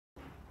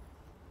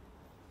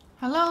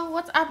Hello,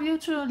 what's up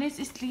YouTube? This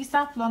is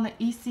Lisa from the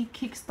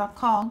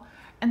yeezykicks.com,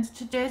 and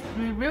today's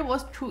review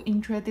was to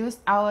introduce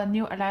our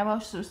new arrival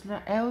shoes,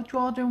 the Air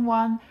Jordan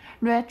 1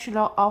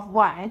 Retro of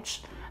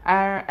White.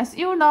 As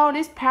you know,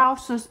 this pair of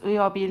shoes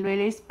will be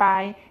released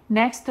by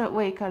next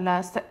week,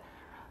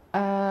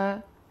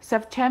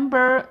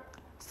 September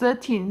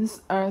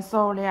 13th.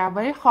 So they are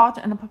very hot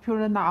and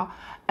popular now,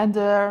 and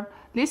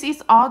this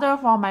is order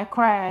for my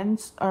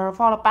clients.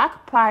 For the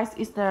back price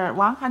is the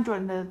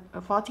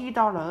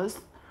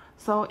 $140.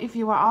 So if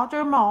you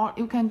order more,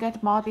 you can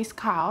get more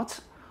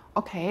discount.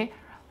 Okay,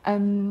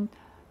 and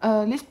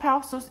this pair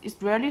of shoes is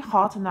really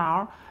hot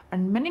now,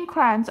 and many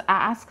clients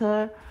ask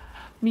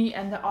me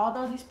and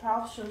order this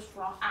pair of shoes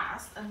from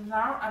us. And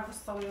now I will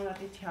show you the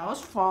details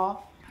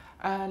for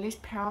this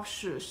pair of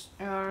shoes.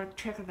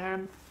 Check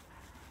the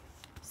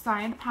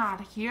side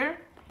part here.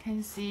 You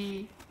can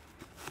see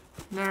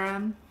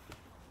the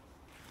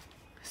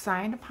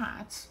side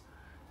parts.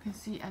 You can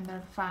see and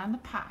the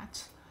front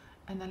part,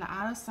 and then the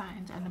other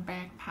side and the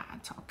back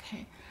part.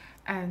 Okay,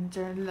 and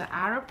the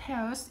other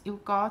pairs you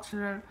got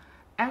the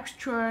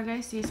extra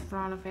laces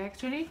from the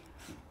factory.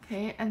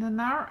 Okay, and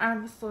now I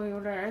will show you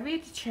the every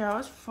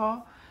details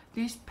for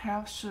this pair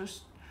of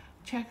shoes.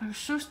 Check the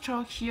shoe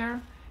toe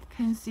here. You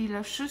can see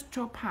the shoe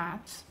toe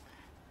part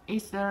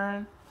is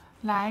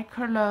like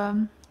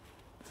the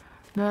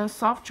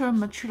softer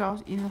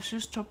materials in the shoe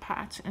toe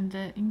part, and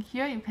in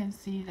here you can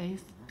see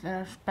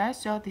the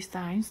special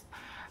designs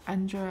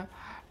and the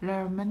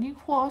many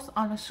holes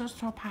on the shoe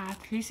toe part.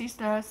 This is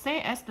the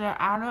same as the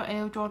other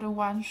Air Jordan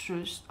 1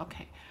 shoes.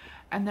 Okay,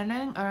 and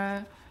then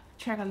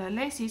check the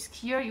laces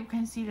here. You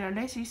can see the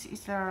laces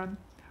is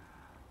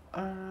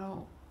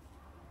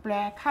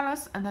black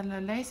colors, and then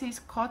the laces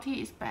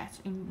quality is bad.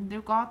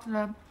 You got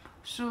the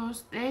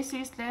shoes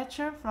laces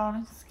letter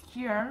from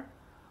here.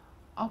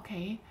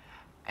 Okay,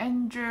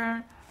 and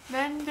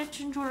then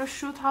getting to the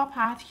shoe top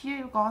part here,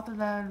 you got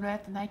the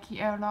red Nike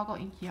Air logo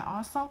in here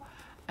also,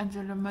 and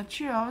the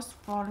materials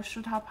for the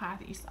shoe top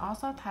part is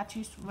also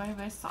touches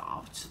very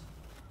soft.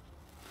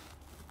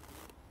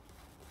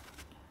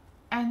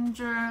 And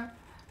the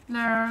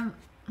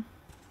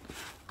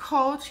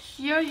coat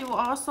here, you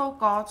also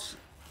got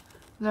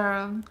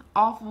the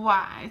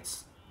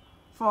off-white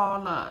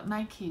for the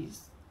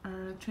Nike's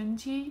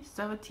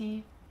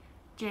 2070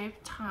 J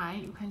tie.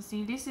 You can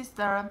see this is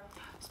the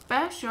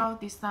special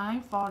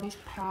design for this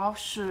pair of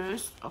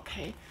shoes.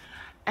 Okay,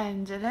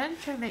 and then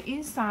check the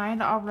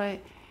inside of the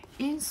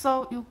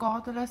insole. You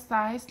got the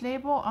size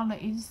label on the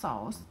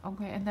insoles.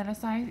 Okay, and then the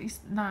size is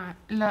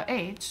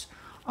 8.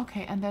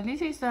 Okay, and then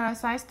this is the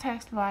size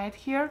text right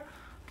here.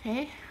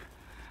 Okay,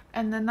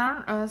 and then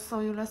now show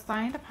you the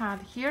side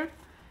part here.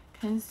 You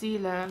can see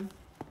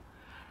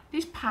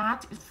this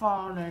part is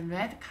for the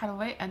red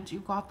colorway, and you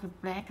got the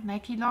black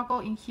Nike logo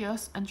in here,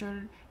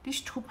 and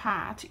this two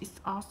part is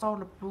also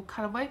the blue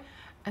colorway,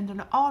 and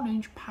the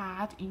orange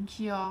part in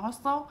here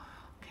also.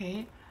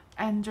 Okay,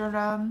 and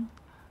the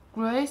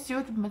gray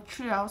suit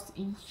materials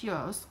in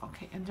here.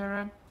 Okay, and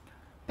the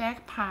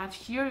back part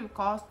here you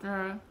got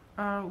the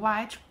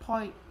white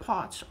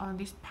patch on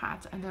this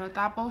part, and the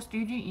double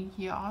stitching in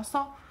here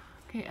also.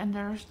 Okay, and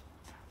there's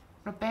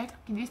the back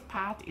in this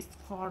part is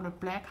for the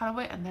black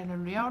colorway, and then the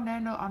real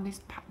leather on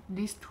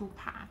these two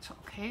parts.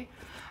 Okay,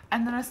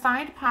 and then the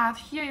side part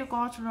here you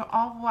got the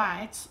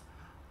off-white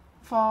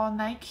for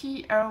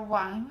Nike Air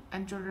 1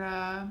 and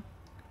the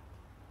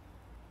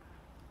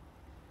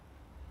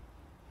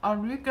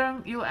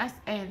Oregon USA,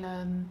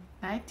 the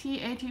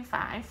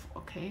 1985.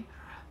 Okay,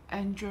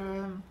 and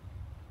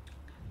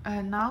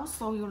now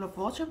show you the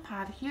bottom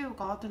part here. You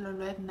got the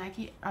red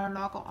Nike Air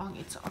logo on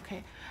it.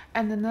 Okay,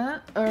 and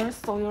then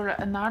show you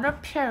another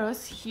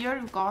pairs here.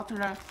 You got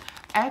the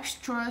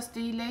extra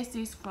steel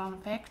laces from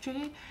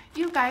factory.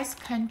 You guys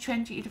can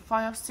change it for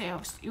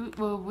yourselves.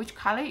 Which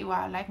color you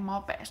are like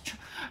more best.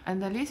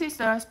 And this is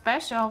the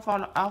special for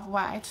the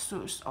off-white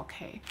shoes.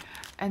 Okay,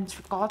 and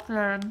you got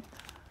the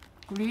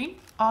green,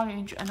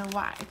 orange, and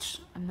white,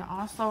 and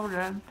also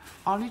the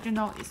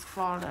original is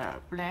for the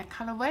black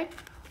colorway.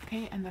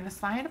 Okay, and the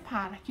side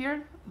part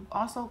here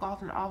also got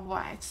the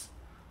off-white.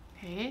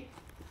 Okay,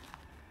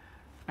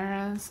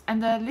 and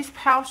this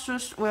pair of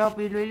shoes will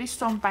be released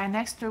soon by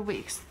next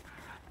week,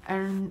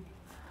 and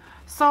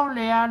so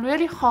they are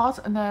really hot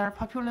and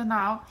popular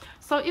now.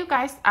 So you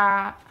guys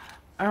are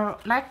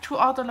like to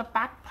order the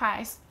back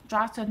price,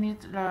 just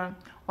need the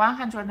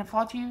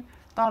 $140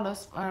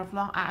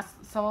 from us.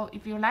 So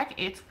if you like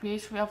it,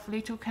 please feel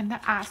free to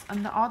contact us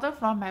and order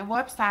from my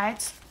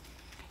website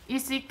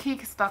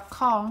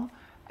yeezykick.com.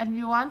 And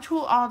you want to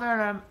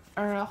order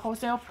a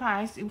wholesale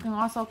price, you can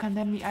also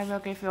contact me. I will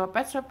give you a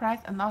better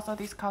price and also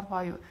discount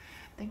for you.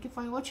 Thank you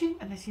for watching,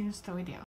 and see you next video.